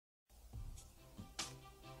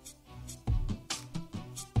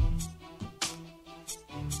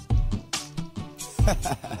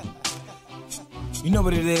You know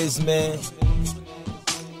what it is, man.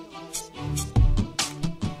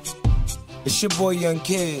 It's your boy, Young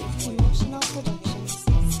Kid. Emotional Productions,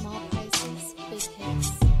 small prices, big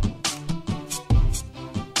hits.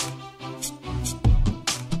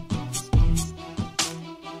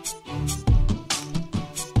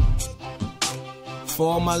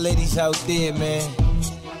 For all my ladies out there, man,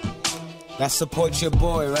 that support your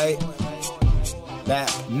boy, right?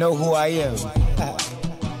 That know who I am.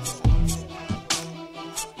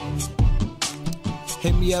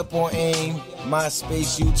 Hit me up on AIM,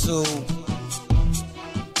 MySpace, YouTube,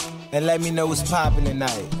 and let me know what's poppin'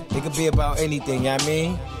 tonight. It could be about anything, you know what I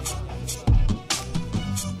mean?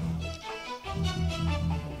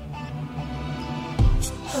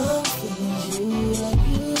 I'm feeling you like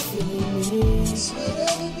you feeling me.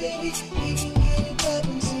 Whatever, baby, we can get it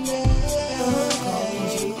poppin' tonight. I'm calling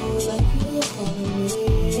you like you calling me.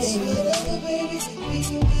 Whatever, baby, we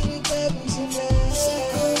can get it poppin' tonight. So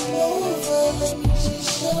come over, let me just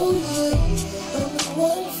show you I'm the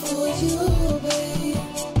one for you, babe.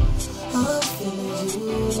 I'm feeling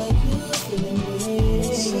you like you feeling me.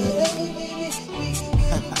 Whatever, baby, we can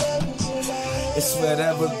get it poppin' tonight. It's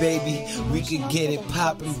whatever, baby, we can get it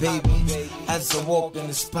poppin', baby. As I walk in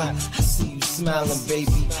the spot, I see you smiling,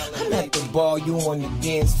 baby. I'm at the bar, you on the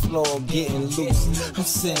dance floor, getting loose. I'm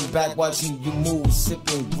sitting back watching you move,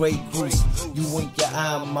 sipping Grey Goose. You wink your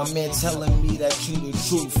eye, my man telling me that you the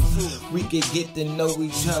truth. We could get to know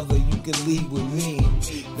each other, you can leave with me.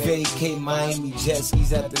 Vacate Miami jet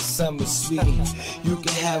skis at the summer suite. You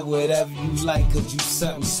can have whatever you like, cause you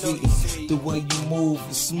something sweet. The way you move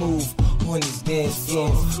is smooth on this dance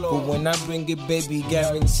floor. But when I bring it, baby,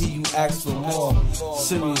 guarantee you ask for more.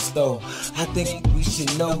 Serious though, I think we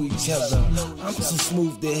should know each other. I'm too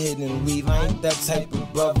smooth to hit and leave, I ain't that type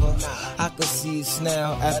of brother. I can see us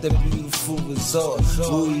now at the beautiful resort.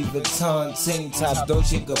 Louis Vuitton tank top,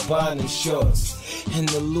 Dolce Gabbana shorts. In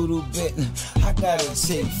a little bit, I gotta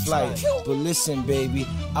take flight. But listen, baby,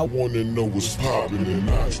 I wanna know what's poppin'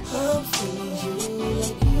 tonight. I'm feeling you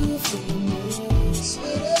like you feeling me.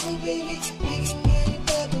 Whatever, baby, we can get it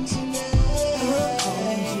poppin' tonight. I'm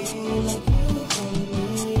calling you like you calling me.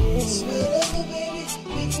 Whatever, baby,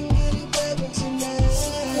 we can get it poppin' tonight.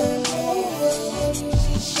 So come over, let me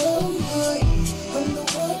just show you I'm the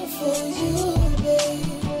one for you,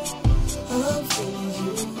 babe. I'm feeling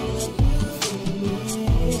you like you feeling me.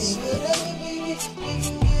 Whatever, baby, we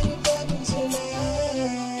can get it poppin' tonight.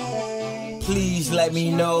 please let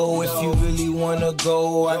me know if you really wanna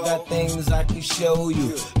go. I got things I can show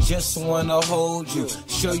you. Just wanna hold you,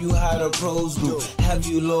 show you how the pros do. Have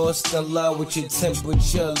you lost in love with your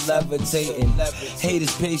temperature levitating?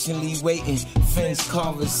 Haters patiently waiting, friends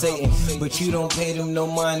conversating, but you don't pay them no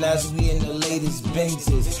mind as we in the latest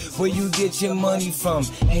Benzes. Where you get your money from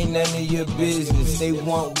ain't none of your business. They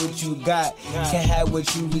want what you got, can't have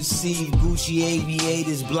what you receive. Gucci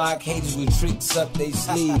aviators block haters with tricks up they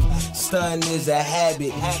sleeve. Stun is a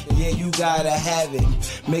habit, yeah, you gotta have it.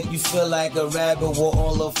 Make you feel like a rabbit with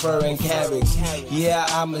all the fur and carrots. Yeah,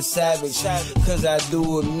 I'm a savage, cause I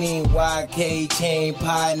do it mean. YK chain,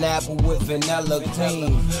 pineapple with vanilla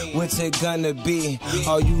cream. What's it gonna be?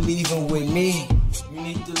 Are you leaving with me? You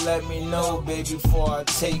need to let me know, baby, before I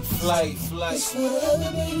take flight. It's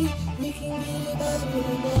whatever, baby, we can get it back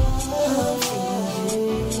tonight. I'm feeling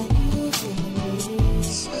you like you feeling me.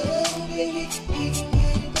 It's whatever, baby, we